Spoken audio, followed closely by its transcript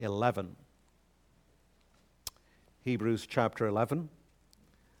11. Hebrews chapter 11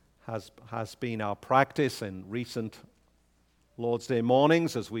 has been our practice in recent Lord's Day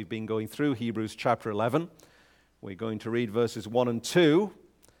mornings as we've been going through Hebrews chapter 11. We're going to read verses 1 and 2,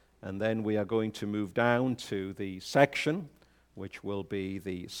 and then we are going to move down to the section which will be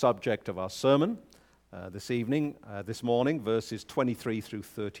the subject of our sermon this morning, verses 23 through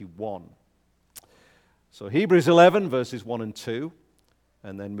 31. So Hebrews 11, verses 1 and 2,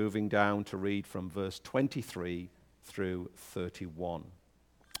 and then moving down to read from verse 23 through 31.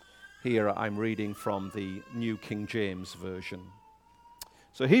 Here I'm reading from the New King James Version.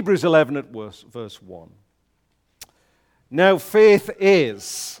 So Hebrews 11 at verse 1. Now faith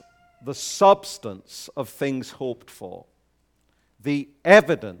is the substance of things hoped for, the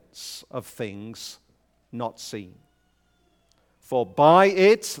evidence of things not seen. For by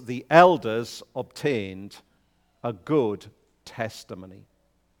it the elders obtained a good testimony.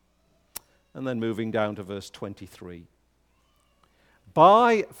 And then moving down to verse 23.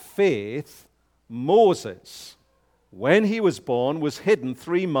 By faith, Moses, when he was born, was hidden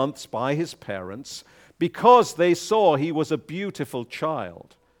 3 months by his parents because they saw he was a beautiful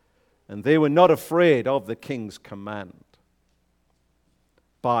child, and they were not afraid of the king's command.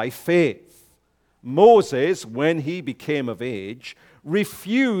 By faith, Moses, when he became of age,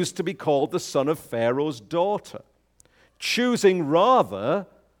 refused to be called the son of Pharaoh's daughter, choosing rather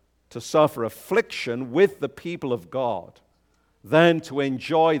to suffer affliction with the people of God than to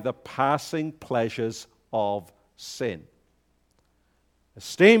enjoy the passing pleasures of sin,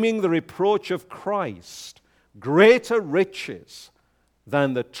 esteeming the reproach of Christ greater riches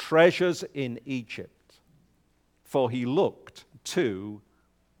than the treasures in Egypt, for he looked to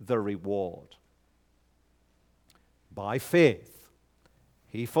the reward. By faith,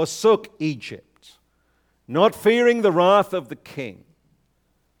 he forsook Egypt, not fearing the wrath of the king,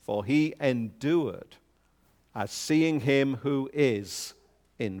 for he endured as seeing him who is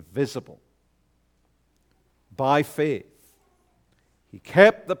invisible. By faith, he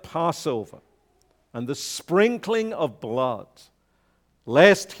kept the Passover and the sprinkling of blood,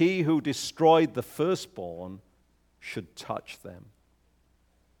 lest he who destroyed the firstborn should touch them.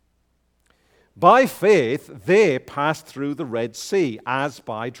 By faith, they passed through the Red Sea as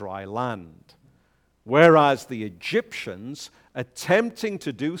by dry land, whereas the Egyptians, attempting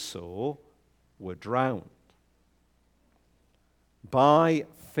to do so, were drowned. By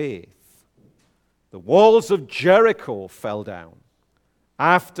faith, the walls of Jericho fell down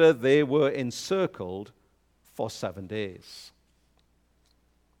after they were encircled for 7 days.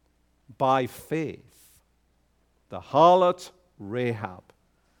 By faith, the harlot Rahab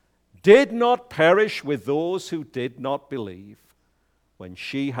did not perish with those who did not believe when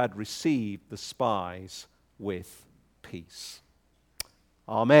she had received the spies with peace.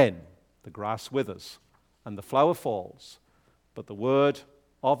 Amen. The grass withers and the flower falls, but the word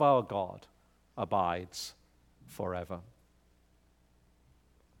of our God abides forever.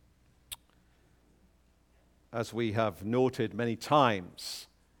 As we have noted many times,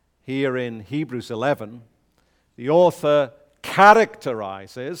 here in Hebrews 11, the author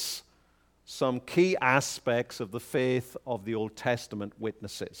characterizes some key aspects of the faith of the Old Testament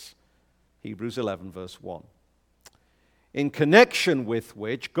witnesses. Hebrews 11, verse 1. In connection with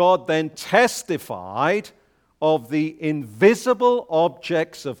which God then testified of the invisible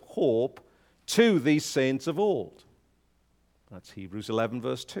objects of hope to these saints of old. That's Hebrews 11,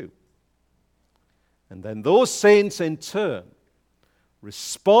 verse 2. And then those saints in turn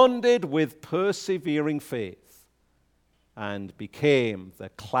responded with persevering faith and became the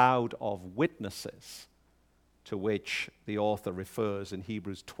cloud of witnesses to which the author refers in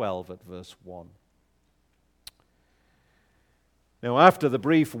Hebrews 12 at verse 1. Now, after the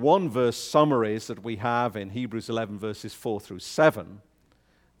brief one-verse summaries that we have in Hebrews 11 verses 4 through 7,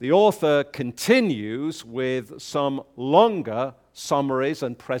 the author continues with some longer summaries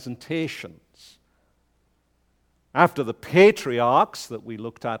and presentations. After the patriarchs that we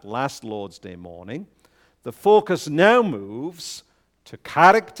looked at last Lord's Day morning, the focus now moves to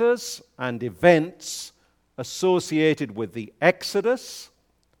characters and events associated with the Exodus,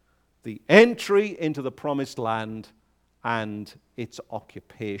 the entry into the Promised Land, and its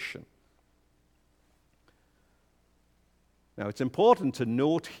occupation. Now, it's important to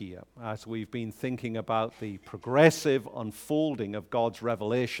note here, as we've been thinking about the progressive unfolding of God's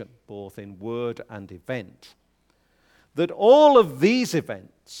revelation, both in word and event, that all of these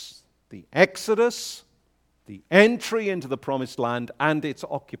events, the Exodus, the entry into the Promised Land, and its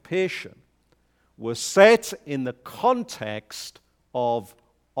occupation, were set in the context of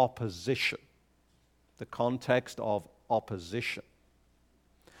opposition. The context of opposition.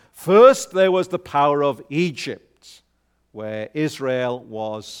 First, there was the power of Egypt, where Israel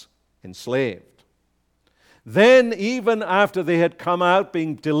was enslaved. Then, even after they had come out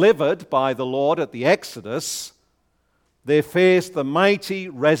being delivered by the Lord at the Exodus, they faced the mighty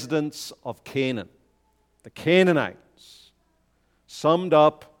residents of Canaan, the Canaanites, summed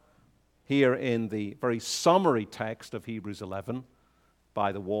up here in the very summary text of Hebrews 11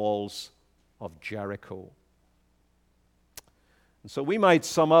 by the walls of Jericho. And so we might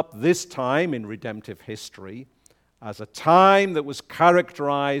sum up this time in redemptive history as a time that was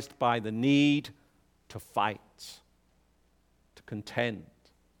characterized by the need to fight, to contend,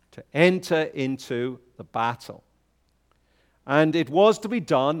 to enter into the battle. And it was to be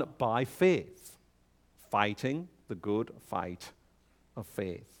done by faith, fighting the good fight of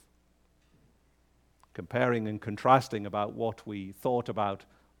faith. Comparing and contrasting about what we thought about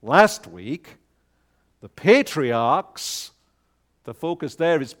last week, the patriarchs, the focus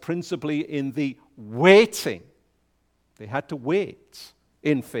there is principally in the waiting. They had to wait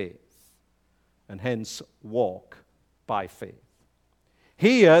in faith and hence walk by faith.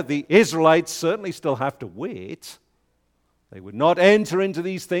 Here, the Israelites certainly still have to wait. They would not enter into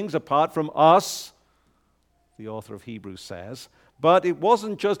these things apart from us, the author of Hebrews says. But it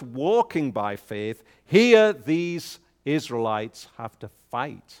wasn't just walking by faith. Here, these Israelites have to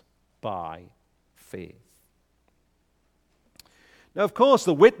fight by faith. Now, of course,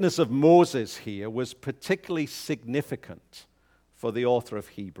 the witness of Moses here was particularly significant for the author of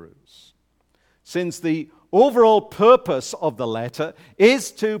Hebrews, since the overall purpose of the letter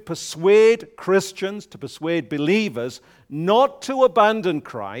is to persuade Christians, to persuade believers, not to abandon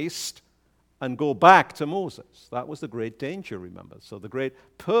Christ and go back to Moses. That was the great danger, remember. So the great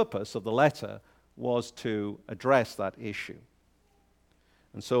purpose of the letter was to address that issue.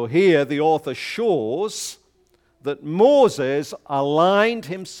 And so here the author shows that Moses aligned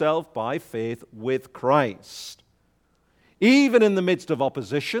himself by faith with Christ, even in the midst of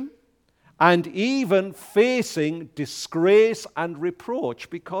opposition, and even facing disgrace and reproach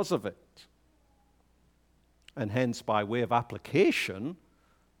because of it. And hence, by way of application,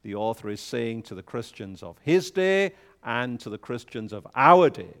 the author is saying to the Christians of his day and to the Christians of our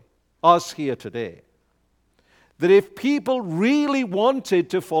day, us here today, that if people really wanted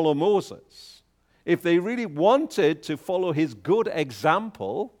to follow Moses, if they really wanted to follow his good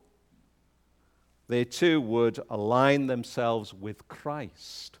example, they too would align themselves with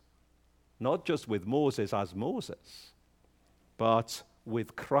Christ. Not just with Moses as Moses, but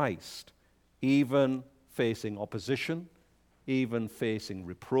with Christ, even facing opposition, even facing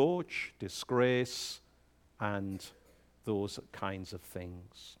reproach, disgrace, and those kinds of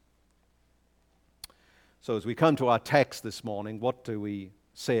things. So as we come to our text this morning, what do we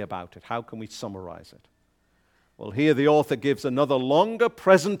say about it? How can we summarize it? Well, here the author gives another longer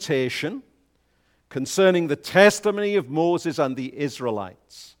presentation concerning the testimony of Moses and the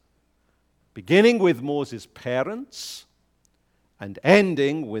Israelites, beginning with Moses' parents and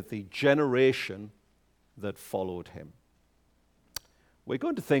ending with the generation that followed him. We're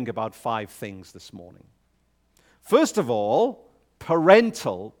going to think about 5 things this morning. First of all,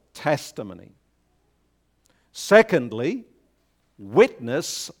 parental testimony. Secondly,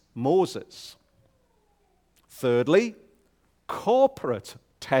 witness Moses. Thirdly, corporate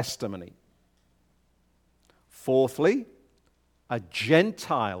testimony. Fourthly, a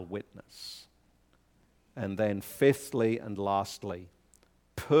Gentile witness. And then fifthly and lastly,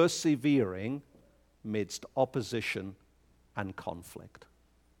 persevering midst opposition and conflict.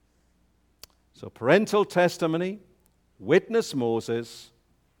 So parental testimony, witness Moses,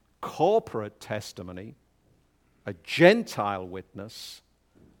 corporate testimony, a Gentile witness,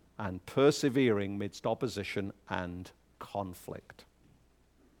 and persevering midst opposition and conflict.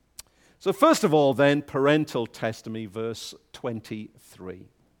 So first of all then, parental testimony, verse 23.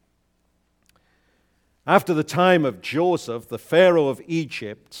 After the time of Joseph, the Pharaoh of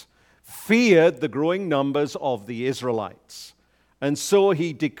Egypt feared the growing numbers of the Israelites, and so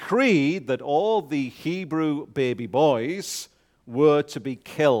he decreed that all the Hebrew baby boys were to be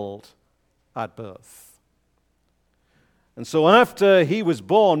killed at birth. And so after he was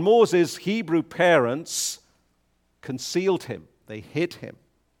born, Moses' Hebrew parents concealed him. They hid him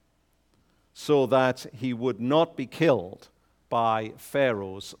so that he would not be killed by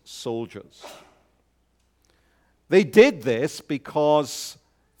Pharaoh's soldiers. They did this because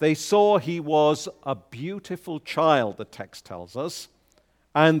they saw he was a beautiful child, the text tells us,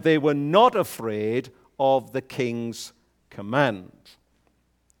 and they were not afraid of the king's command.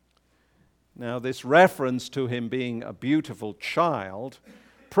 Now, this reference to him being a beautiful child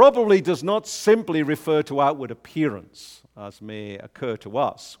probably does not simply refer to outward appearance, as may occur to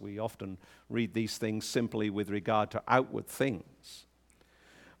us. We often read these things simply with regard to outward things.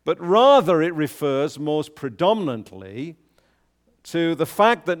 But rather it refers most predominantly to the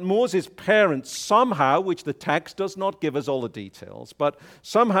fact that Moses' parents somehow, which the text does not give us all the details, but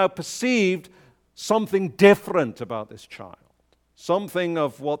somehow perceived something different about this child. Something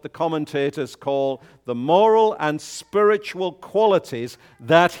of what the commentators call the moral and spiritual qualities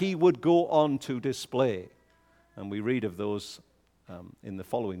that he would go on to display. And we read of those in the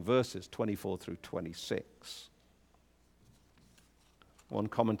following verses, 24 through 26. One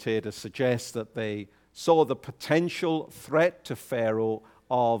commentator suggests that they saw the potential threat to Pharaoh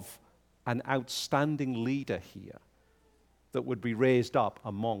of an outstanding leader here that would be raised up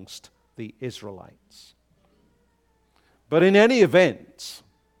amongst the Israelites. But in any event,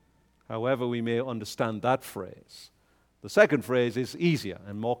 however we may understand that phrase, the second phrase is easier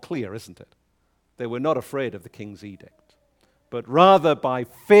and more clear, isn't it? They were not afraid of the king's edict, but rather by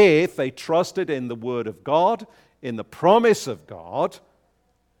faith they trusted in the word of God, in the promise of God,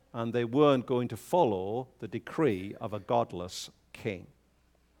 and they weren't going to follow the decree of a godless king.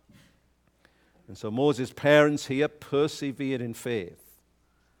 And so Moses' parents here persevered in faith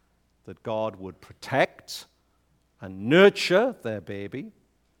that God would protect and nurture their baby,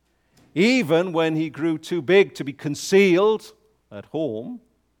 even when he grew too big to be concealed at home.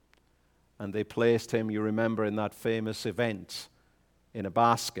 And they placed him, you remember, in that famous event, in a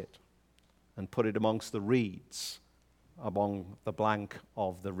basket and put it amongst the reeds along the bank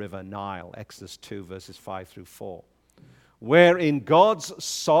of the river Nile, Exodus 2, verses 5 through 4, where in God's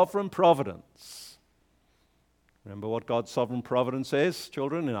sovereign providence, remember what God's sovereign providence is,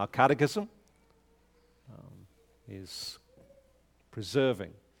 children, in our catechism? Is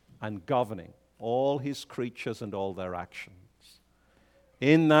preserving and governing all his creatures and all their actions.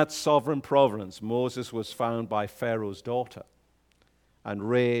 In that sovereign providence, Moses was found by Pharaoh's daughter and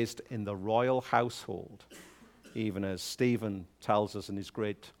raised in the royal household, even as Stephen tells us in his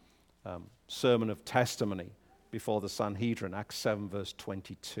great sermon of testimony before the Sanhedrin, Acts 7, verse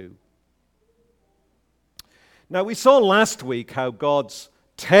 22. Now, we saw last week how God's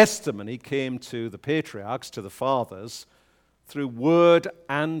testimony came to the patriarchs, to the fathers, through word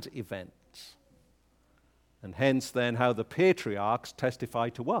and event. And hence then how the patriarchs testify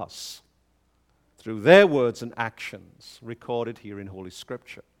to us through their words and actions recorded here in Holy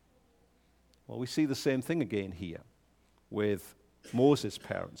Scripture. Well, we see the same thing again here with Moses'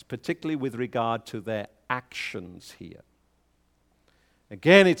 parents, particularly with regard to their actions here.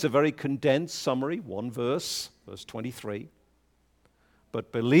 Again, it's a very condensed summary, one verse, verse 23.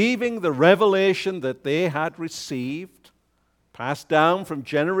 But believing the revelation that they had received, passed down from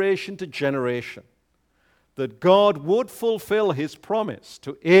generation to generation, that God would fulfill his promise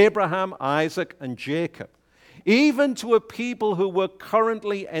to Abraham, Isaac, and Jacob, even to a people who were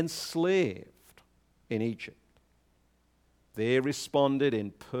currently enslaved in Egypt. They responded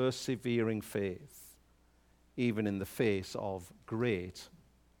in persevering faith, even in the face of great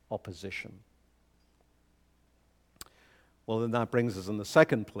opposition. Well, then that brings us in the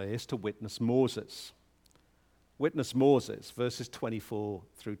second place to witness Moses. Witness Moses, verses 24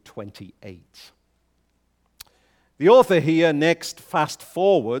 through 28. The author here next fast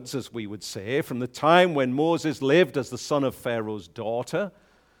forwards, as we would say, from the time when Moses lived as the son of Pharaoh's daughter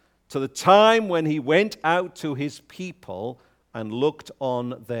to the time when he went out to his people and looked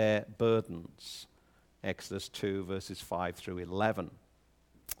on their burdens. Exodus 2, verses 5 through 11.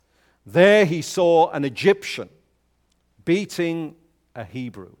 There he saw an Egyptian beating a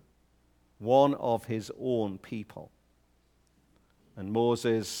Hebrew, one of his own people. And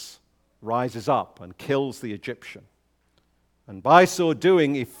Moses rises up and kills the Egyptian, and by so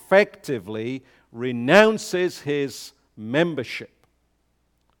doing effectively renounces his membership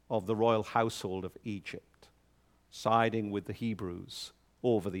of the royal household of Egypt, siding with the Hebrews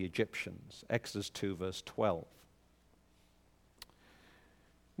over the Egyptians. Exodus 2, verse 12.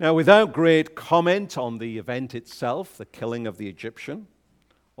 Now, without great comment on the event itself, the killing of the Egyptian,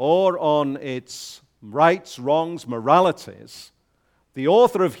 or on its rights, wrongs, moralities, the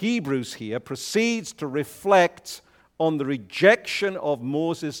author of Hebrews here proceeds to reflect on the rejection of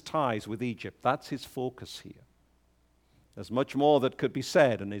Moses' ties with Egypt. That's his focus here. There's much more that could be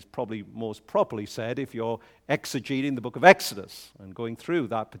said, and is probably most properly said if you're exegeting the book of Exodus and going through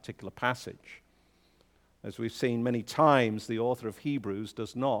that particular passage. As we've seen many times, the author of Hebrews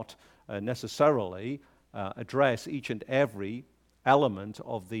does not necessarily address each and every element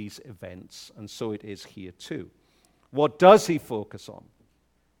of these events, and so it is here too. What does he focus on?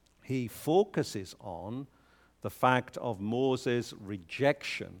 He focuses on the fact of Moses'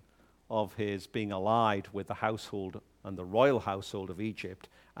 rejection of his being allied with the household and the royal household of Egypt,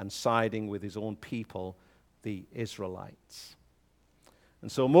 and siding with his own people, the Israelites.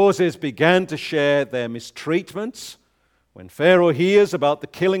 And so Moses began to share their mistreatments. When Pharaoh hears about the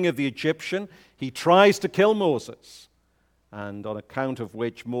killing of the Egyptian, he tries to kill Moses, and on account of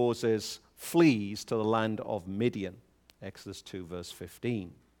which Moses flees to the land of Midian, Exodus 2, verse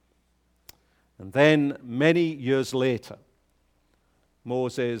 15. And then, many years later,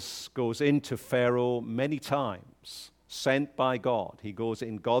 Moses goes into Pharaoh many times, sent by God. He goes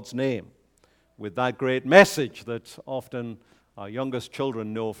in God's name with that great message that often our youngest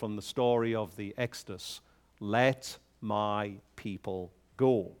children know from the story of the Exodus: let my people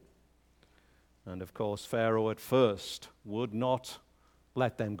go. And of course, Pharaoh at first would not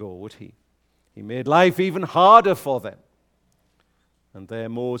let them go, would he? He made life even harder for them. And there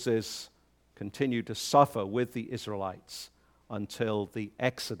Moses continued to suffer with the Israelites until the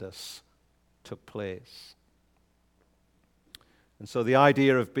Exodus took place. And so the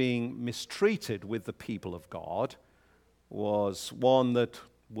idea of being mistreated with the people of God was one that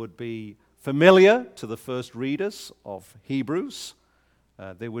would be familiar to the first readers of Hebrews.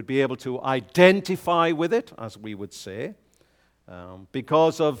 They would be able to identify with it, as we would say,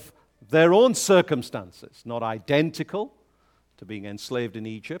 because of their own circumstances, not identical to being enslaved in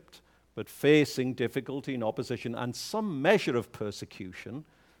Egypt, but facing difficulty and opposition and some measure of persecution,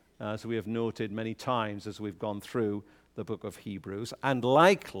 as we have noted many times as we've gone through the book of Hebrews, and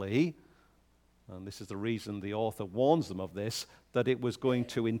likely, and this is the reason the author warns them of this, that it was going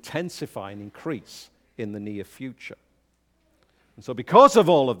to intensify and increase in the near future. And so because of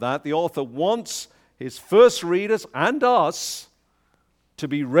all of that, the author wants his first readers and us to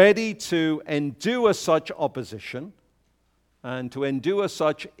be ready to endure such opposition and to endure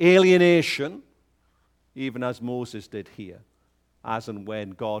such alienation, even as Moses did here, as and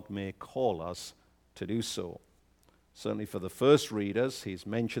when God may call us to do so. Certainly for the first readers, he's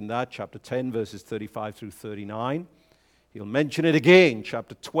mentioned that, chapter 10, verses 35 through 39. He'll mention it again,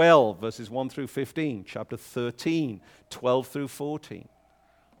 chapter 12, verses 1 through 15, chapter 13, 12 through 14.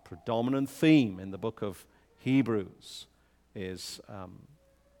 Predominant theme in the book of Hebrews is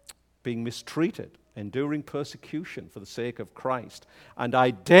being mistreated, enduring persecution for the sake of Christ, and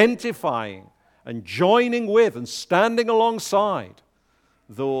identifying and joining with and standing alongside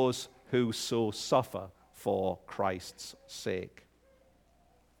those who so suffer for Christ's sake.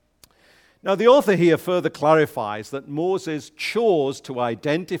 Now, the author here further clarifies that Moses chose to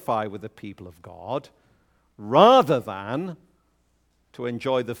identify with the people of God rather than to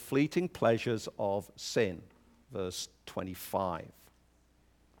enjoy the fleeting pleasures of sin. Verse 25.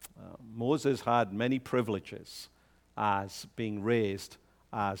 Moses had many privileges as being raised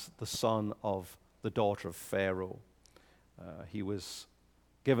as the son of the daughter of Pharaoh. He was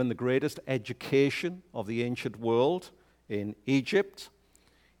given the greatest education of the ancient world in Egypt.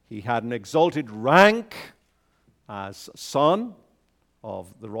 He had an exalted rank as son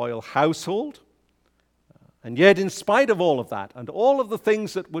of the royal household. And yet, in spite of all of that and all of the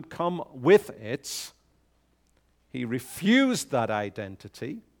things that would come with it, he refused that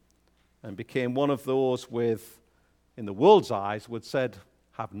identity and became one of those with, in the world's eyes, would said,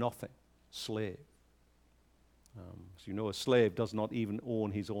 have nothing, slave. As you know, a slave does not even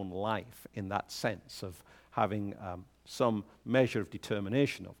own his own life in that sense of having some measure of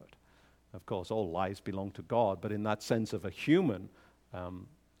determination of it. Of course, all lives belong to God, but in that sense of a human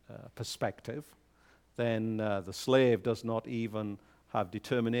perspective, then the slave does not even have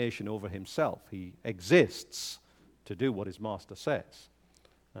determination over himself. He exists to do what his master says.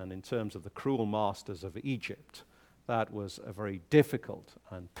 And in terms of the cruel masters of Egypt, that was a very difficult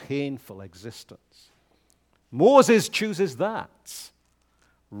and painful existence. Moses chooses that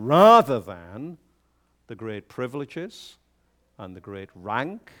rather than the great privileges and the great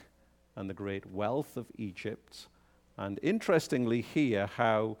rank and the great wealth of Egypt. And interestingly here,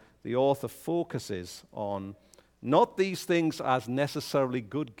 how the author focuses on not these things as necessarily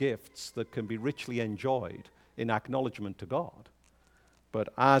good gifts that can be richly enjoyed in acknowledgement to God, but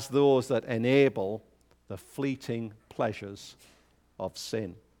as those that enable the fleeting pleasures of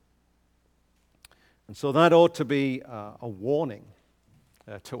sin. And so that ought to be a warning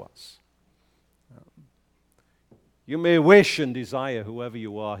to us. You may wish and desire, whoever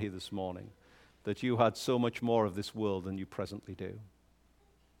you are here this morning, that you had so much more of this world than you presently do.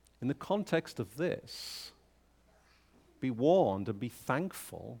 In the context of this, be warned and be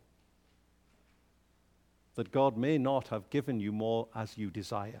thankful that God may not have given you more as you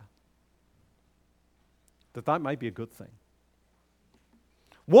desire. That might be a good thing.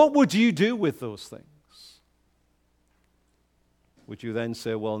 What would you do with those things? would you then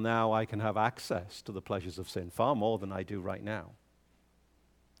say, well, now I can have access to the pleasures of sin far more than I do right now?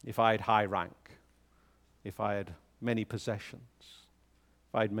 If I had high rank, if I had many possessions,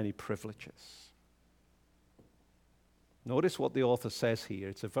 if I had many privileges. Notice what the author says here.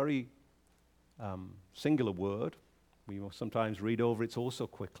 It's a very singular word. We will sometimes read over it so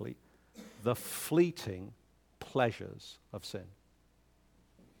quickly. The fleeting pleasures of sin.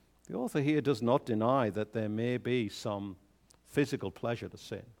 The author here does not deny that there may be some physical pleasure to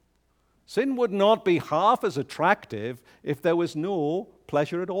sin. Sin would not be half as attractive if there was no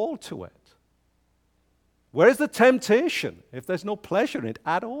pleasure at all to it. Where is the temptation if there's no pleasure in it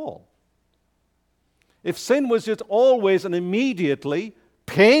at all? If sin was just always and immediately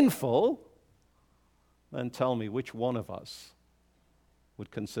painful, then tell me which one of us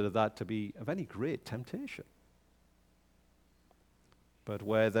would consider that to be of any great temptation. But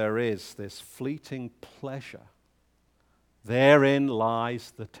where there is this fleeting pleasure, therein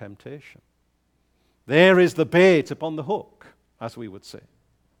lies the temptation. There is the bait upon the hook, as we would say.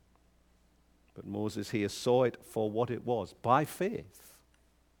 But Moses here saw it for what it was, by faith,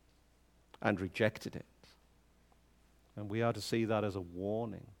 and rejected it. And we are to see that as a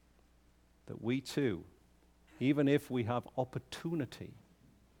warning that we too, even if we have opportunity,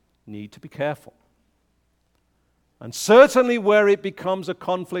 need to be careful. And certainly where it becomes a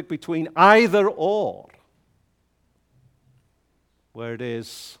conflict between either or, where it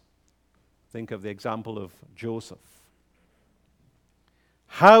is, think of the example of Joseph.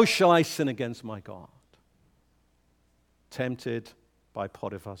 How shall I sin against my God? Tempted by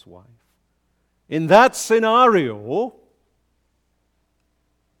Potiphar's wife. In that scenario,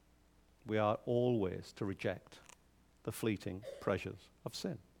 we are always to reject the fleeting pleasures of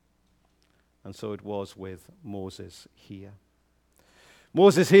sin. And so it was with Moses here.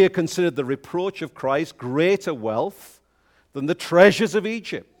 Moses here considered the reproach of Christ greater wealth than the treasures of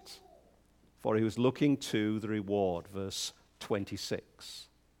Egypt, for he was looking to the reward, verse 26.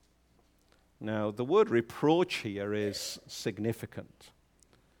 Now, the word reproach here is significant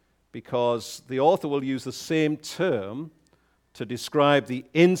because the author will use the same term to describe the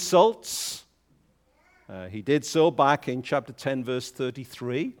insults. He did so back in chapter 10, verse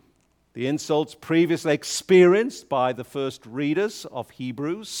 33. The insults previously experienced by the first readers of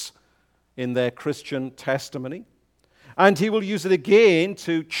Hebrews in their Christian testimony. And he will use it again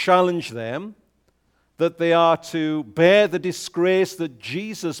to challenge them that they are to bear the disgrace that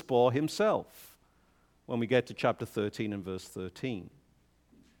Jesus bore himself when we get to chapter 13 and verse 13.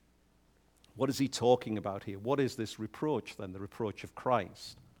 What is he talking about here? What is this reproach then, the reproach of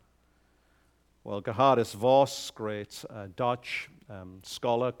Christ? Well, Gerhardus Voss, great Dutch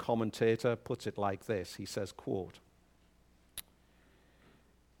scholar, commentator, puts it like this. He says, quote,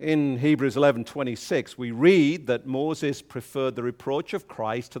 in Hebrews 11:26, we read that Moses preferred the reproach of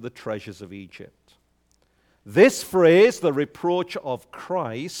Christ to the treasures of Egypt. This phrase, the reproach of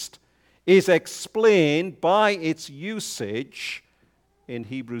Christ, is explained by its usage in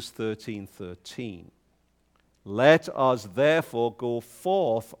Hebrews 13:13. Let us therefore go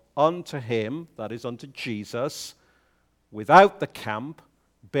forth unto him, that is unto Jesus, without the camp,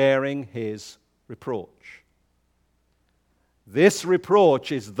 bearing his reproach. This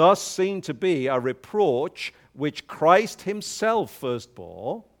reproach is thus seen to be a reproach which Christ himself first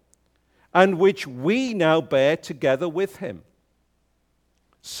bore, and which we now bear together with him.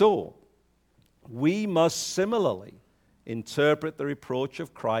 So, we must similarly interpret the reproach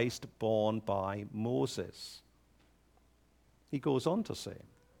of Christ borne by Moses. He goes on to say,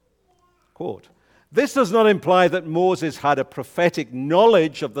 quote, this does not imply that Moses had a prophetic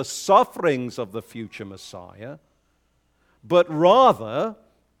knowledge of the sufferings of the future Messiah, but rather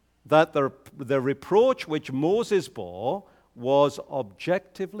that the reproach which Moses bore was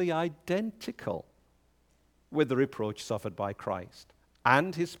objectively identical with the reproach suffered by Christ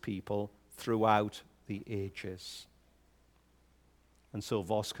and his people throughout the ages. And so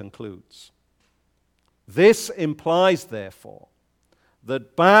Voss concludes, this implies, therefore,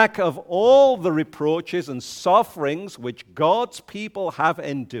 that back of all the reproaches and sufferings which God's people have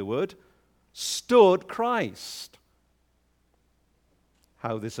endured stood Christ.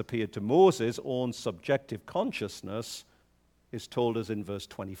 How this appeared to Moses' own subjective consciousness is told us in verse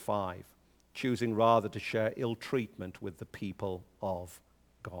 25, choosing rather to share ill treatment with the people of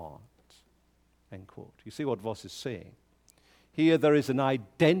God. End quote. You see what Voss is saying? Here there is an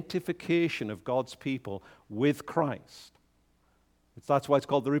identification of God's people with Christ. That's why it's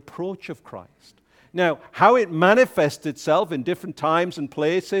called the reproach of Christ. Now, how it manifests itself in different times and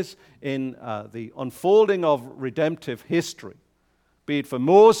places in the unfolding of redemptive history, be it for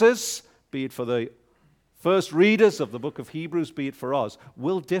Moses, be it for the First readers of the book of Hebrews, be it for us,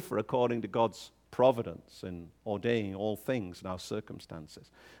 will differ according to God's providence in ordaining all things in our circumstances.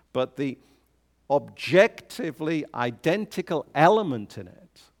 But the objectively identical element in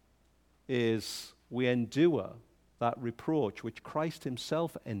it is we endure that reproach which Christ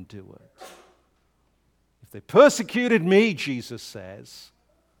himself endured. If they persecuted me, Jesus says,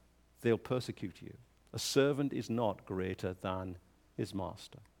 they'll persecute you. A servant is not greater than his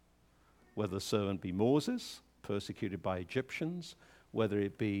master. Whether the servant be Moses, persecuted by Egyptians, whether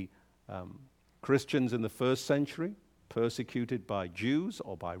it be Christians in the first century, persecuted by Jews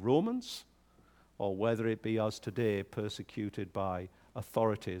or by Romans, or whether it be us today, persecuted by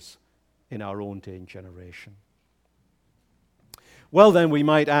authorities in our own day and generation. Well, then we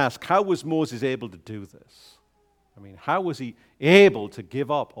might ask, how was Moses able to do this? I mean, how was he able to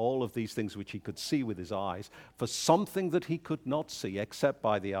give up all of these things which he could see with his eyes for something that he could not see except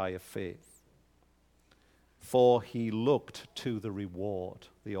by the eye of faith? For he looked to the reward,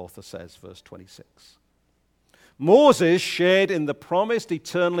 the author says, verse 26. Moses shared in the promised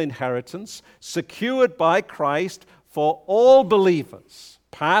eternal inheritance secured by Christ for all believers,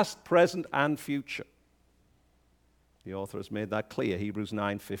 past, present, and future. The author has made that clear, Hebrews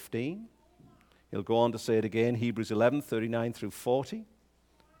 9:15. He'll go on to say it again, Hebrews 11:39 through 40.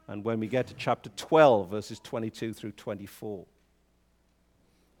 And when we get to chapter 12, verses 22 through 24.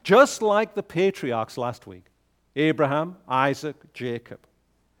 Just like the patriarchs last week, Abraham, Isaac, Jacob,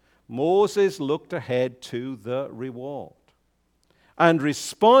 Moses looked ahead to the reward and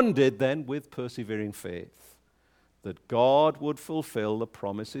responded then with persevering faith that God would fulfill the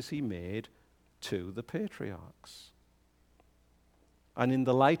promises he made to the patriarchs. And in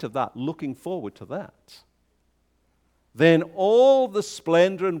the light of that, looking forward to that, then all the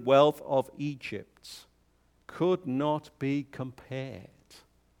splendor and wealth of Egypt could not be compared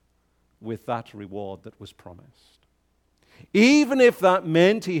with that reward that was promised. Even if that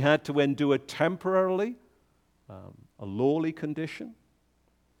meant he had to endure temporarily a lowly condition,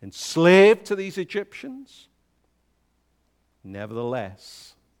 enslaved to these Egyptians,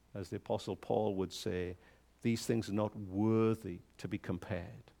 nevertheless, as the Apostle Paul would say, these things are not worthy to be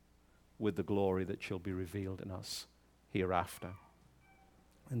compared with the glory that shall be revealed in us hereafter.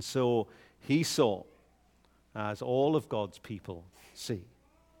 And so he saw, as all of God's people see,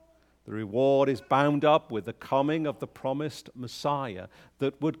 the reward is bound up with the coming of the promised Messiah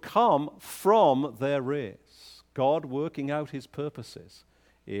that would come from their race, God working out his purposes.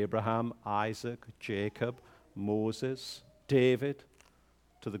 Abraham, Isaac, Jacob, Moses, David,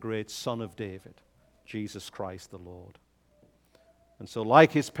 to the great son of David, Jesus Christ the Lord. And so,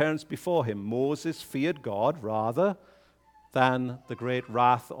 like his parents before him, Moses feared God rather than the great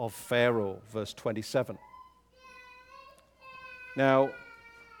wrath of Pharaoh, verse 27. Now,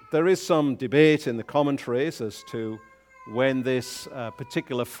 there is some debate in the commentaries as to when this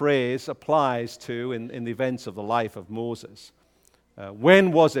particular phrase applies to in the events of the life of Moses.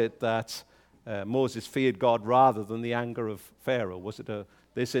 When was it that Moses feared God rather than the anger of Pharaoh? Was it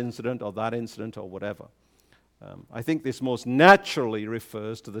this incident or that incident or whatever? I think this most naturally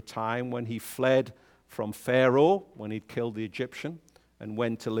refers to the time when he fled from Pharaoh, when he'd killed the Egyptian, and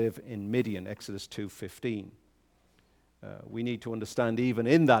went to live in Midian, Exodus 2:15. We need to understand even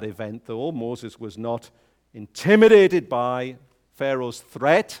in that event, though, Moses was not intimidated by Pharaoh's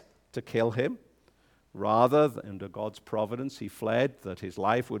threat to kill him. Rather, under God's providence, he fled that his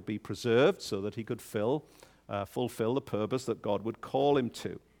life would be preserved so that he could fulfill the purpose that God would call him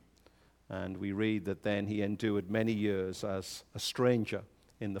to. And we read that then he endured many years as a stranger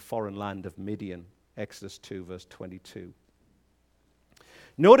in the foreign land of Midian, Exodus 2, verse 22.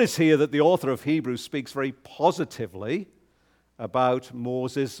 Notice here that the author of Hebrews speaks very positively about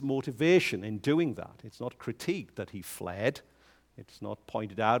Moses' motivation in doing that. It's not critiqued that he fled. It's not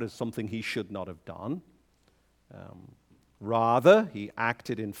pointed out as something he should not have done. Rather, he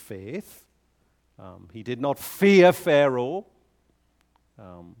acted in faith. He did not fear Pharaoh,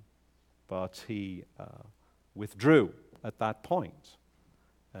 but he withdrew at that point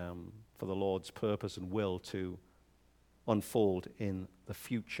for the Lord's purpose and will to unfold in the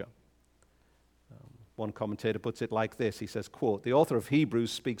future. One commentator puts it like this. He says, quote, "The author of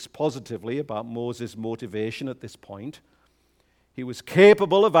Hebrews speaks positively about Moses' motivation at this point. He was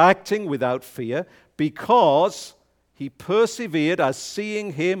capable of acting without fear because he persevered as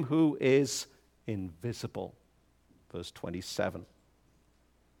seeing him who is invisible." Verse 27.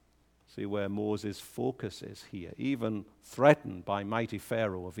 See where Moses' focus is here, even threatened by mighty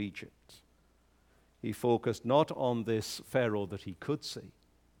Pharaoh of Egypt. He focused not on this Pharaoh that he could see,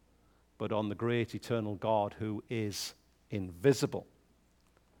 but on the great eternal God who is invisible.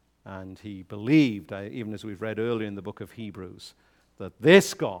 And he believed, even as we've read earlier in the book of Hebrews, that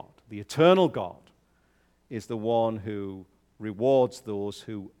this God, the eternal God, is the one who rewards those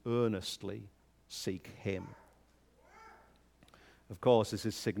who earnestly seek him. Of course, this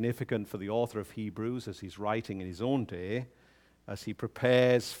is significant for the author of Hebrews as he's writing in his own day, as he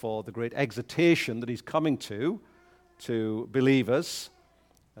prepares for the great exhortation that he's coming to believers,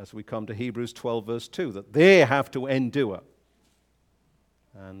 as we come to Hebrews 12, verse 2, that they have to endure.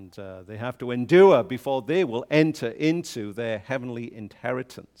 And they have to endure before they will enter into their heavenly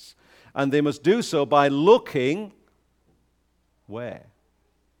inheritance. And they must do so by looking where?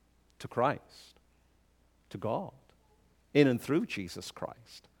 To Christ, to God, in and through Jesus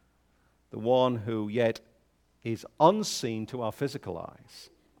Christ, the one who yet is unseen to our physical eyes,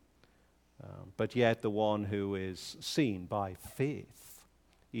 but yet the one who is seen by faith,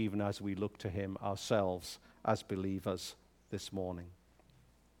 even as we look to him ourselves as believers this morning.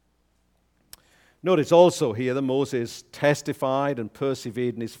 Notice also here that Moses testified and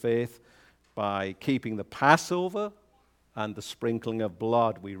persevered in his faith by keeping the Passover and the sprinkling of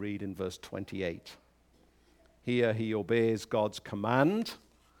blood, we read in verse 28. Here he obeys God's command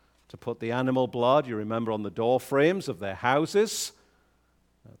to put the animal blood, you remember, on the door frames of their houses.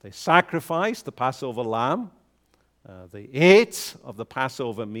 They sacrificed the Passover lamb. They ate of the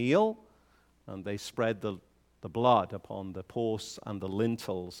Passover meal, and they spread the blood upon the posts and the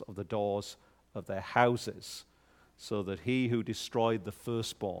lintels of the doors of their houses, so that he who destroyed the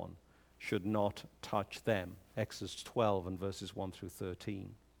firstborn should not touch them. Exodus 12 and verses 1 through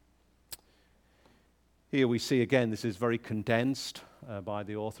 13. Here we see again, this is very condensed by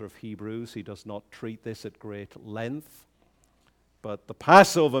the author of Hebrews. He does not treat this at great length. But the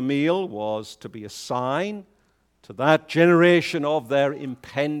Passover meal was to be a sign to that generation of their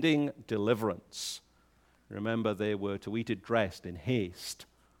impending deliverance. Remember, they were to eat it dressed in haste,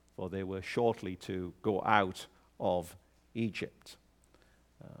 for they were shortly to go out of Egypt.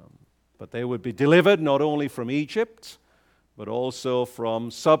 But they would be delivered not only from Egypt, but also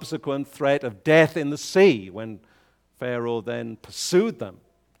from subsequent threat of death in the sea, when Pharaoh then pursued them,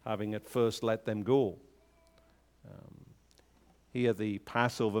 having at first let them go. Here the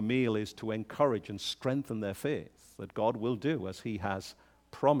Passover meal is to encourage and strengthen their faith, that God will do as he has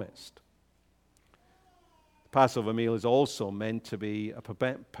promised. The Passover meal is also meant to be a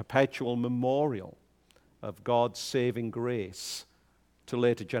perpetual memorial of God's saving grace to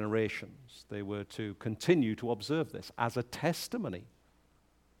later generations. They were to continue to observe this as a testimony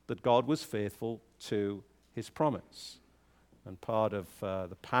that God was faithful to his promise. And part of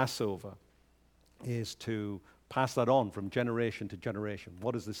the Passover is to pass that on from generation to generation.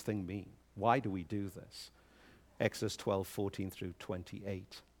 What does this thing mean? Why do we do this? Exodus 12, 14 through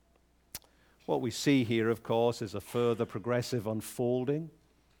 28. What we see here, of course, is a further progressive unfolding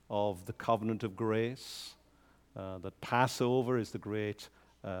of the covenant of grace. That Passover is the great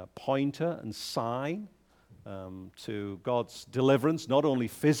pointer and sign to God's deliverance, not only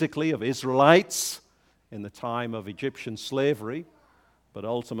physically of Israelites in the time of Egyptian slavery, but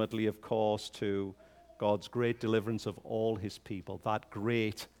ultimately, of course, to God's great deliverance of all his people, that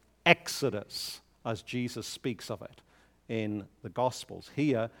great exodus, as Jesus speaks of it in the Gospels.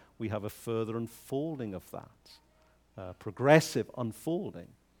 Here we have a further unfolding of that, progressive unfolding.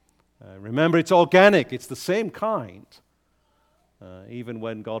 Remember, it's organic, it's the same kind. Even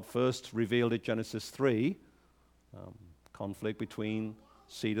when God first revealed it, Genesis 3, conflict between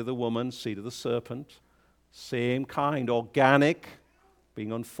seed of the woman, seed of the serpent, same kind, organic,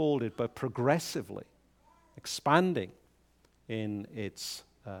 being unfolded, but progressively expanding in its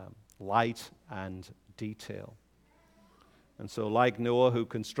light and detail. And so, like Noah, who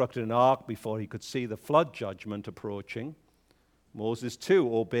constructed an ark before he could see the flood judgment approaching, Moses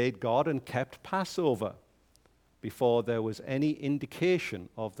too obeyed God and kept Passover before there was any indication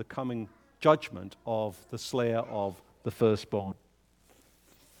of the coming judgment of the slayer of the firstborn.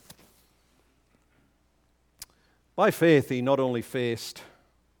 By faith, he not only faced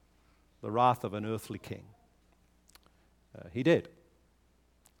the wrath of an earthly king, he did.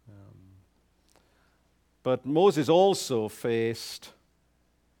 But Moses also faced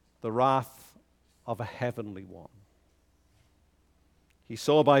the wrath of a heavenly one. He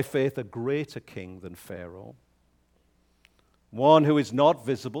saw by faith a greater king than Pharaoh, one who is not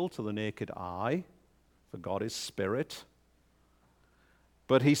visible to the naked eye, for God is spirit.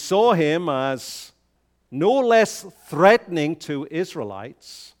 But he saw him as no less threatening to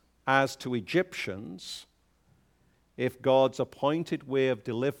Israelites as to Egyptians if God's appointed way of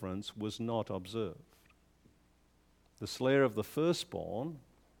deliverance was not observed. The slayer of the firstborn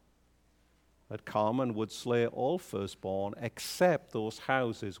had come and would slay all firstborn except those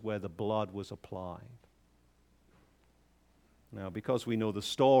houses where the blood was applied. Now, because we know the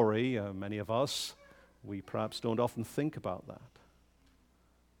story, many of us, we perhaps don't often think about that.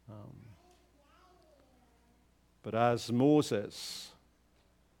 But as Moses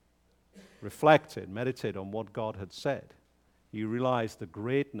reflected, meditated on what God had said, he realized the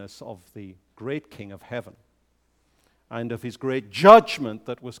greatness of the great King of heaven and of his great judgment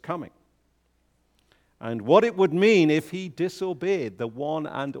that was coming, and what it would mean if he disobeyed the one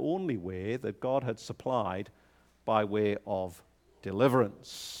and only way that God had supplied by way of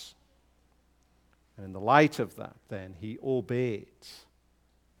deliverance. And in the light of that, then, he obeyed,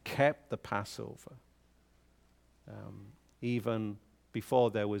 kept the Passover, even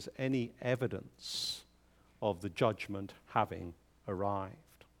before there was any evidence of the judgment having arrived.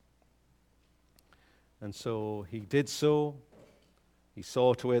 And so he did so. He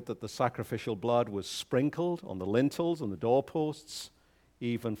saw to it that the sacrificial blood was sprinkled on the lintels and the doorposts,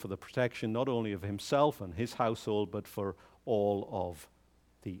 even for the protection not only of himself and his household, but for all of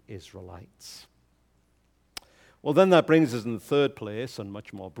the Israelites. Well, then that brings us in the third place, and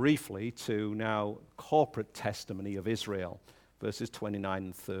much more briefly, to now corporate testimony of Israel, verses 29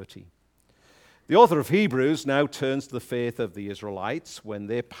 and 30. The author of Hebrews now turns to the faith of the Israelites when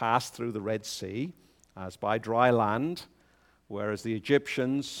they passed through the Red Sea as by dry land, whereas the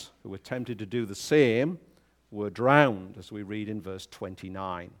Egyptians, who attempted to do the same, were drowned, as we read in verse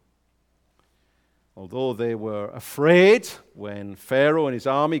 29. Although they were afraid when Pharaoh and his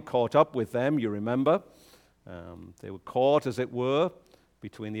army caught up with them, you remember, they were caught, as it were,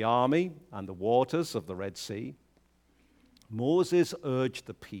 between the army and the waters of the Red Sea. Moses urged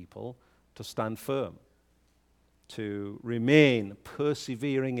the people to stand firm, to remain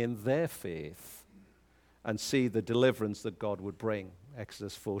persevering in their faith, and see the deliverance that God would bring.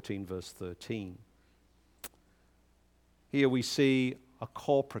 Exodus 14, verse 13. Here we see a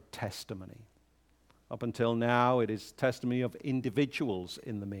corporate testimony. Up until now, it is testimony of individuals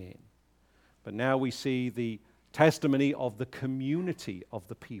in the main. But now we see the testimony of the community of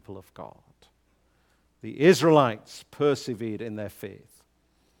the people of God. The Israelites persevered in their faith,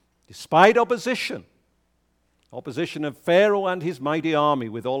 despite opposition of Pharaoh and his mighty army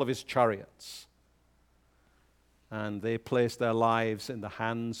with all of his chariots. And they placed their lives in the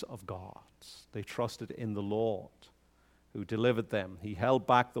hands of God. They trusted in the Lord, who delivered them. He held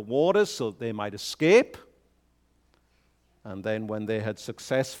back the waters so that they might escape. And then when they had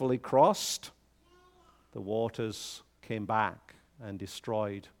successfully crossed, the waters came back and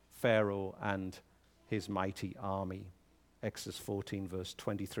destroyed Pharaoh and his mighty army. Exodus 14, verse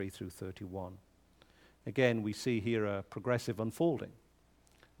 23 through 31. Again, we see here a progressive unfolding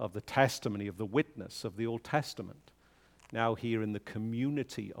of the testimony, of the witness of the Old Testament, now here in the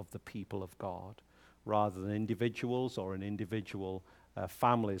community of the people of God, rather than individuals or in individual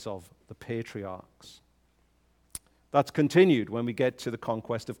families of the patriarchs. That's continued when we get to the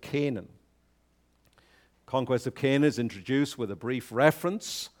conquest of Canaan. Conquest of Canaan is introduced with a brief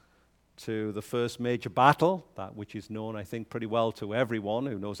reference to the first major battle, that which is known, I think, pretty well to everyone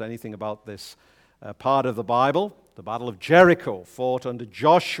who knows anything about this part of the Bible, the Battle of Jericho, fought under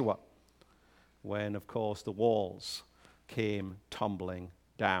Joshua, when, of course, the walls came tumbling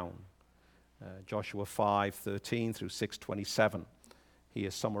down. Joshua 5:13 through 6:27. He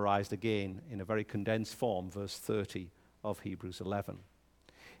is summarized again in a very condensed form, verse 30 of Hebrews 11.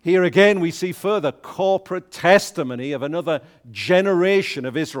 Here again we see further corporate testimony of another generation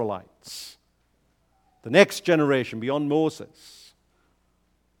of Israelites. The next generation beyond Moses.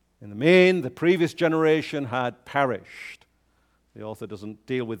 In the main, the previous generation had perished. The author doesn't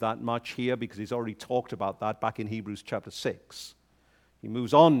deal with that much here because he's already talked about that back in Hebrews chapter 6. He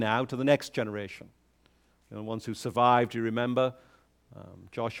moves on now to the next generation. The ones who survived, you remember,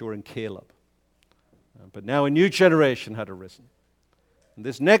 Joshua and Caleb. But now a new generation had arisen. And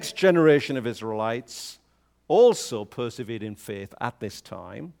this next generation of Israelites also persevered in faith at this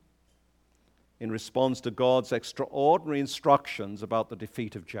time in response to God's extraordinary instructions about the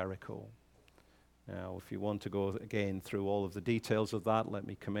defeat of Jericho. Now, if you want to go again through all of the details of that, let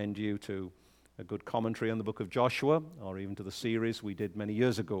me commend you to a good commentary on the book of Joshua, or even to the series we did many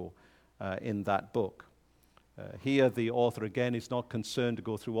years ago in that book. Here, the author, again, is not concerned to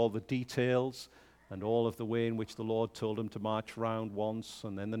go through all the details and all of the way in which the Lord told him to march round once,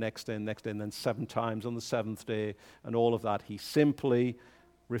 and then the next day, and then 7 times on the 7th day, and all of that. He simply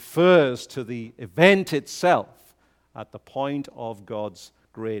refers to the event itself. At the point of God's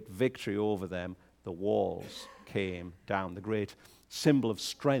great victory over them, the walls came down. The great symbol of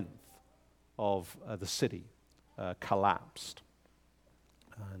strength of the city collapsed.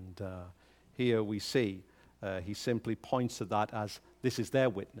 And here we see he simply points to that as this is their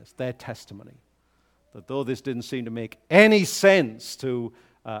witness, their testimony. That though this didn't seem to make any sense to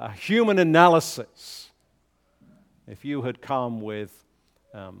a human analysis, if you had come with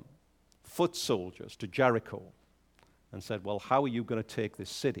foot soldiers to Jericho and said, well, how are you going to take this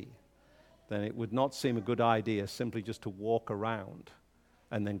city? Then it would not seem a good idea simply just to walk around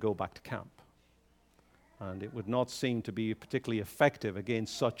and then go back to camp. And it would not seem to be particularly effective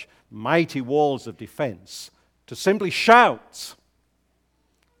against such mighty walls of defense to simply shout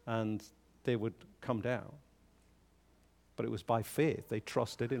and they would come down. But it was by faith. They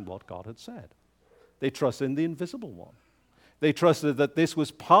trusted in what God had said. They trusted in the invisible one. They trusted that this was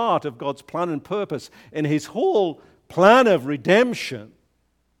part of God's plan and purpose in his whole plan of redemption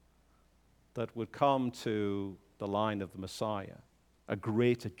that would come to the line of the Messiah, a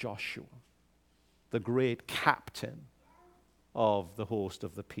greater Joshua, the great captain of the host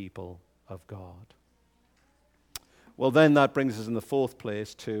of the people of God. Well, then that brings us in the fourth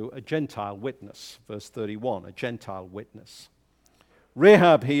place to a Gentile witness. Verse 31, a Gentile witness.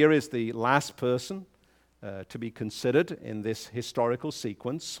 Rahab here is the last person to be considered in this historical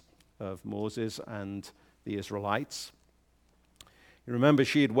sequence of Moses and the Israelites. You remember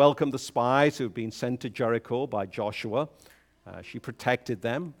she had welcomed the spies who had been sent to Jericho by Joshua. She protected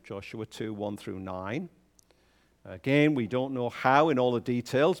them, Joshua 2, 1 through 9. Again, we don't know how in all the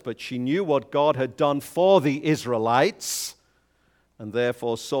details, but she knew what God had done for the Israelites and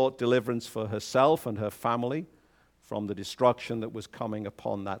therefore sought deliverance for herself and her family from the destruction that was coming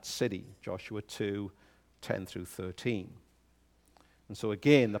upon that city, Joshua 2, 10 through 13. And so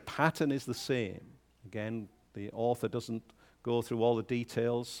again, the pattern is the same. Again, the author doesn't go through all the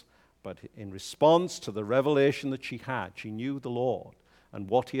details, but in response to the revelation that she had, she knew the Lord and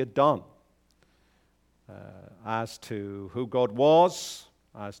what he had done as to who God was,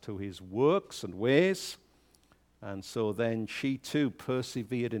 as to his works and ways. And so then she too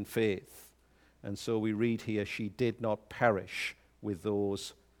persevered in faith. And so we read here, she did not perish with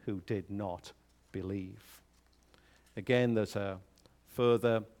those who did not believe. Again, there's a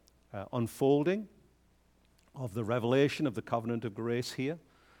further unfolding of the revelation of the covenant of grace here.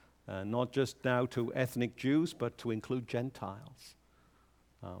 Not just now to ethnic Jews, but to include Gentiles.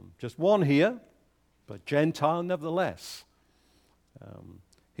 Just one here, but Gentile nevertheless.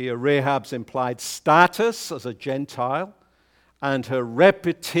 Here Rahab's implied status as a Gentile and her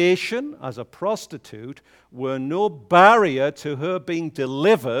reputation as a prostitute were no barrier to her being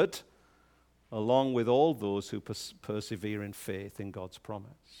delivered along with all those who persevere in faith in God's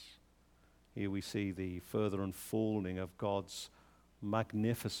promise. Here we see the further unfolding of God's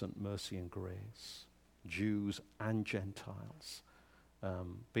magnificent mercy and grace, Jews and Gentiles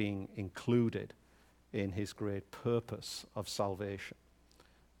being included in his great purpose of salvation.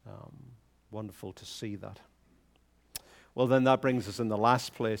 Wonderful to see that. Well, then that brings us in the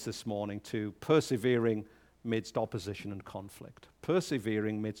last place this morning to persevering midst opposition and conflict.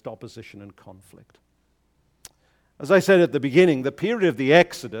 Persevering midst opposition and conflict. As I said at the beginning, the period of the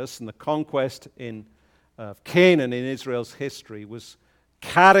Exodus and the conquest of Canaan in Israel's history was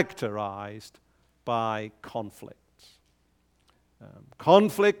characterized by conflict.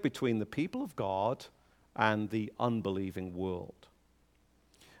 Conflict between the people of God and the unbelieving world.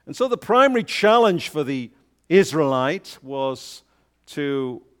 And so the primary challenge for the Israelite was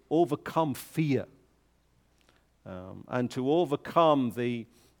to overcome fear and to overcome the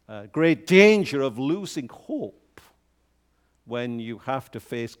great danger of losing hope when you have to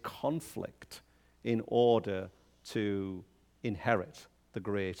face conflict in order to inherit the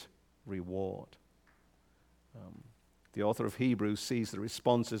great reward. The author of Hebrews sees the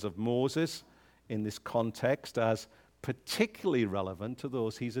responses of Moses in this context as particularly relevant to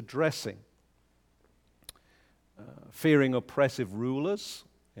those he's addressing. Fearing oppressive rulers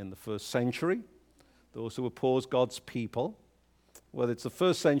in the first century, those who oppose God's people, whether it's the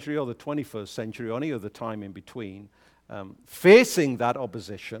first century or the 21st century or any other time in between, facing that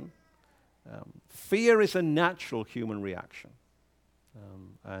opposition, fear is a natural human reaction.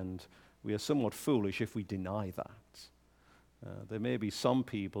 And we are somewhat foolish if we deny that. There may be some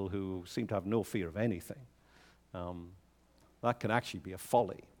people who seem to have no fear of anything. That can actually be a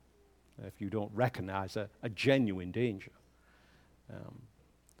folly if you don't recognize a genuine danger.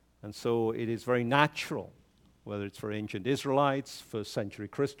 And so it is very natural, whether it's for ancient Israelites, first century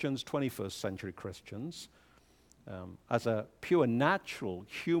Christians, 21st century Christians, as a pure natural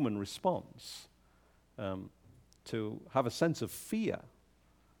human response to have a sense of fear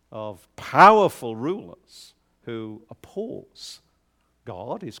of powerful rulers who oppose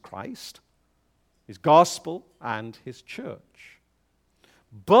God, his Christ, his gospel, and his church.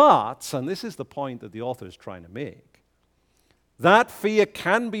 But, and this is the point that the author is trying to make, that fear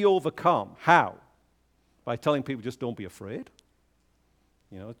can be overcome. How? By telling people, just don't be afraid.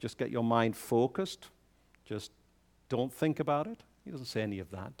 Just get your mind focused. Just don't think about it. He doesn't say any of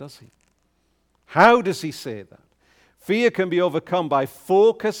that, does he? How does he say that? Fear can be overcome by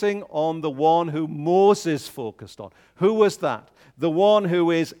focusing on the one who Moses focused on. Who was that? The one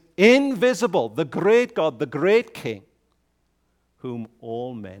who is invisible, the great God, the great King, whom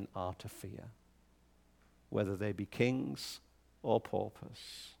all men are to fear, whether they be kings or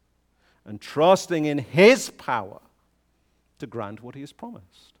paupers, and trusting in his power to grant what he has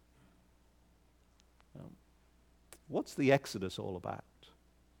promised. What's the Exodus all about?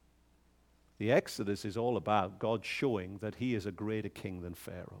 The Exodus is all about God showing that he is a greater king than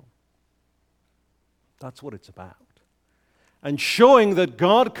Pharaoh. That's what it's about. And showing that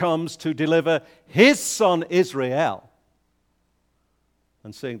God comes to deliver his son Israel,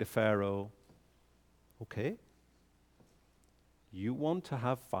 and saying to Pharaoh, okay, you want to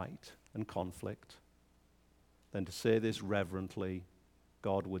have fight and conflict, then to say this reverently,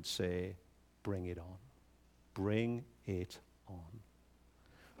 God would say, bring it on. Bring it on.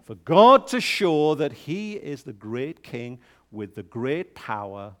 For God to show that he is the great king with the great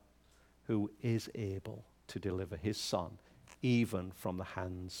power who is able to deliver his son even from the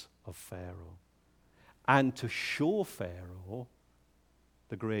hands of Pharaoh. And to show Pharaoh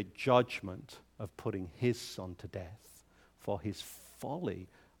the great judgment of putting his son to death for his folly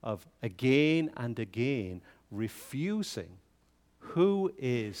of again and again refusing, who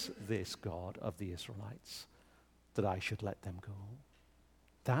is this God of the Israelites that I should let them go?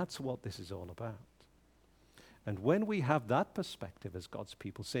 That's what this is all about. And when we have that perspective as God's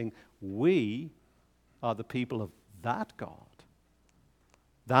people, saying we are the people of that God,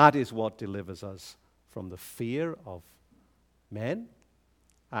 that is what delivers us from the fear of men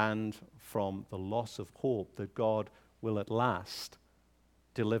and from the loss of hope that God will at last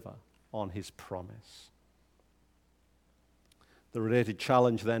deliver on his promise. The related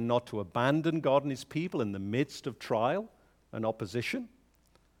challenge then not to abandon God and his people in the midst of trial and opposition,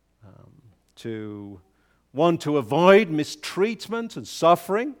 to want to avoid mistreatment and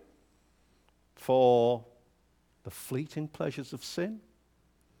suffering for the fleeting pleasures of sin,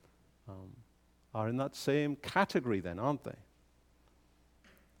 are in that same category then, aren't they?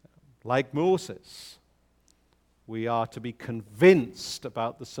 Like Moses, we are to be convinced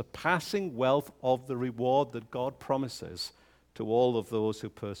about the surpassing wealth of the reward that God promises to all of those who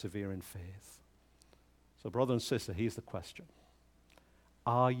persevere in faith. So, brother and sister, here's the question.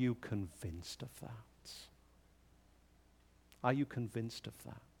 Are you convinced of that? Are you convinced of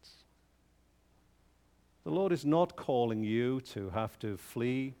that? The Lord is not calling you to have to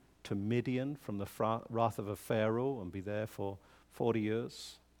flee to Midian from the wrath of a Pharaoh and be there for 40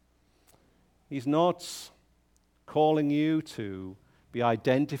 years. He's not calling you to be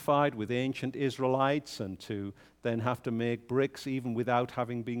identified with ancient Israelites and to then have to make bricks even without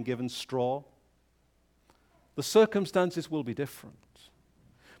having been given straw. The circumstances will be different.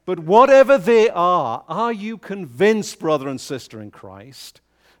 But whatever they are you convinced, brother and sister in Christ,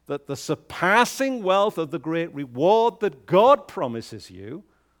 that the surpassing wealth of the great reward that God promises you,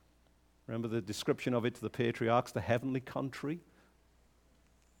 remember the description of it to the patriarchs, the heavenly country,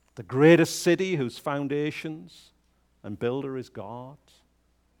 the greatest city whose foundations and builder is God?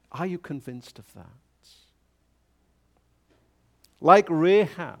 Are you convinced of that? Like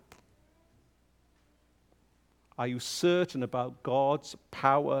Rahab, are you certain about God's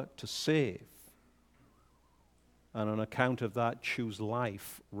power to save? And on account of that, choose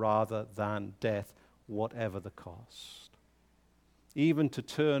life rather than death, whatever the cost. Even to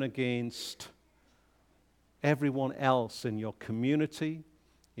turn against everyone else in your community,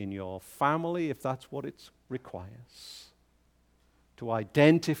 in your family, if that's what it requires. To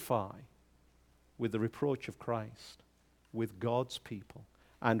identify with the reproach of Christ, with God's people,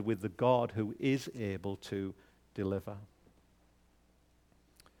 and with the God who is able to deliver.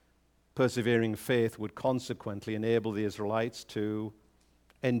 Persevering faith would consequently enable the Israelites to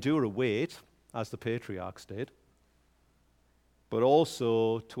endure a wait, as the patriarchs did, but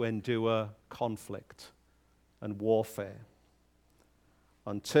also to endure conflict and warfare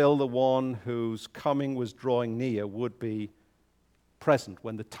until the one whose coming was drawing near would be present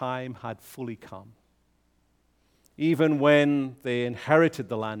when the time had fully come. Even when they inherited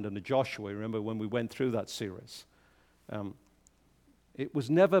the land under Joshua, remember when we went through that series, it was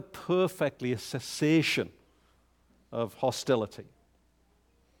never perfectly a cessation of hostility.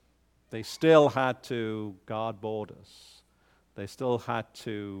 They still had to guard borders. They still had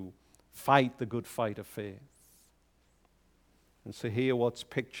to fight the good fight of faith. And so here what's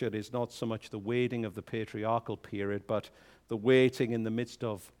pictured is not so much the waiting of the patriarchal period, but the waiting in the midst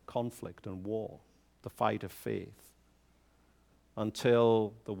of conflict and war, the fight of faith,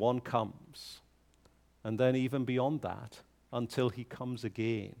 until the one comes. And then even beyond that, until he comes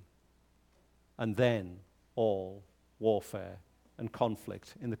again. And then all warfare and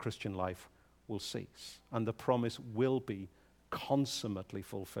conflict in the Christian life will cease. And the promise will be consummately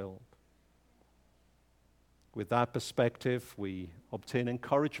fulfilled. With that perspective, we obtain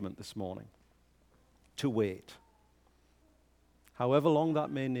encouragement this morning to wait. However long that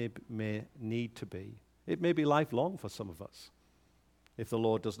may need to be. It may be lifelong for some of us. If the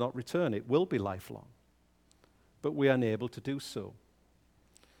Lord does not return, it will be lifelong. But we are unable to do so.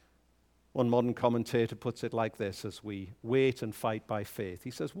 One modern commentator puts it like this: as we wait and fight by faith.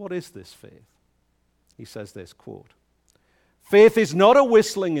 He says, what is this faith? He says this, quote, "Faith is not a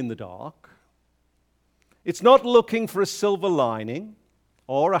whistling in the dark. It's not looking for a silver lining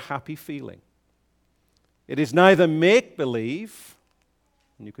or a happy feeling. It is neither make-believe,"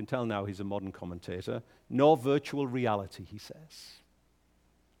 and you can tell now he's a modern commentator, "nor virtual reality," he says.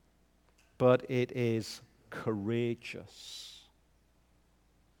 But it is courageous.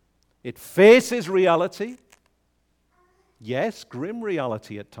 It faces reality, yes, grim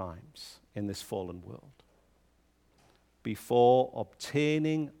reality at times in this fallen world, before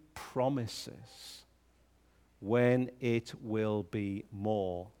obtaining promises when it will be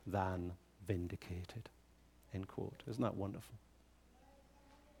more than vindicated. End quote. Isn't that wonderful?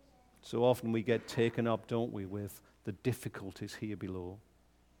 So often we get taken up, don't we, with the difficulties here below.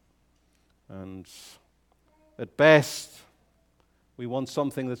 And at best, we want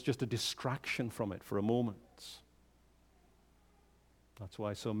something that's just a distraction from it for a moment. That's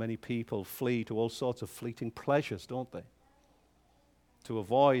why so many people flee to all sorts of fleeting pleasures, don't they? To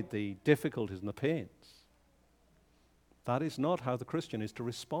avoid the difficulties and the pains. That is not how the Christian is to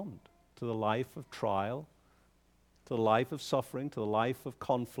respond to the life of trial, to the life of suffering, to the life of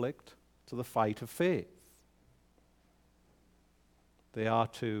conflict, to the fight of faith. They are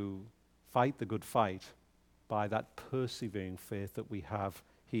to fight the good fight by that persevering faith that we have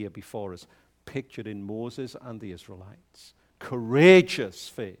here before us, pictured in Moses and the Israelites. Courageous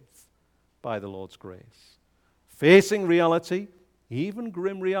faith by the Lord's grace. Facing reality, even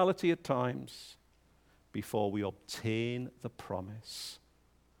grim reality at times, before we obtain the promise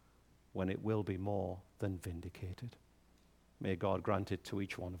when it will be more than vindicated. May God grant it to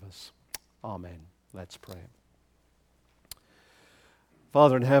each one of us. Amen. Let's pray.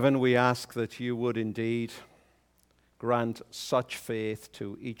 Father in heaven, we ask that you would indeed grant such faith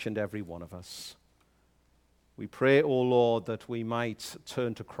to each and every one of us. We pray, O Lord, that we might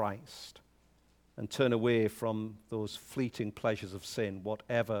turn to Christ and turn away from those fleeting pleasures of sin,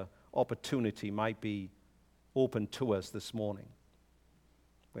 whatever opportunity might be open to us this morning.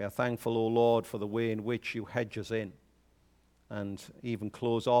 We are thankful, O Lord, for the way in which you hedge us in and even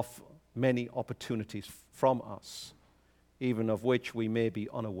close off many opportunities from us, even of which we may be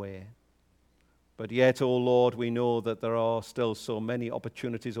unaware. But yet, O Lord, we know that there are still so many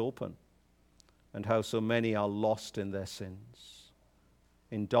opportunities open, and how so many are lost in their sins,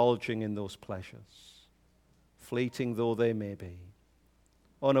 indulging in those pleasures, fleeting though they may be,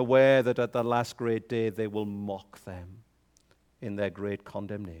 unaware that at the last great day they will mock them in their great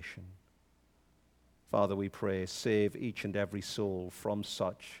condemnation. Father, we pray, save each and every soul from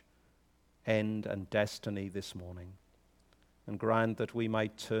such end and destiny this morning, and grant that we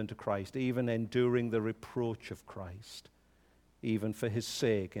might turn to Christ, even enduring the reproach of Christ, even for his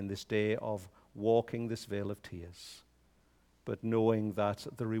sake in this day of walking this vale of tears, but knowing that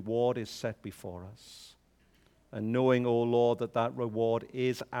the reward is set before us, and knowing, O Lord, that that reward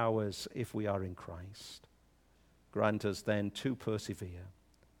is ours if we are in Christ. Grant us then to persevere.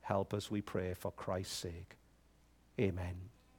 Help us, we pray, for Christ's sake. Amen.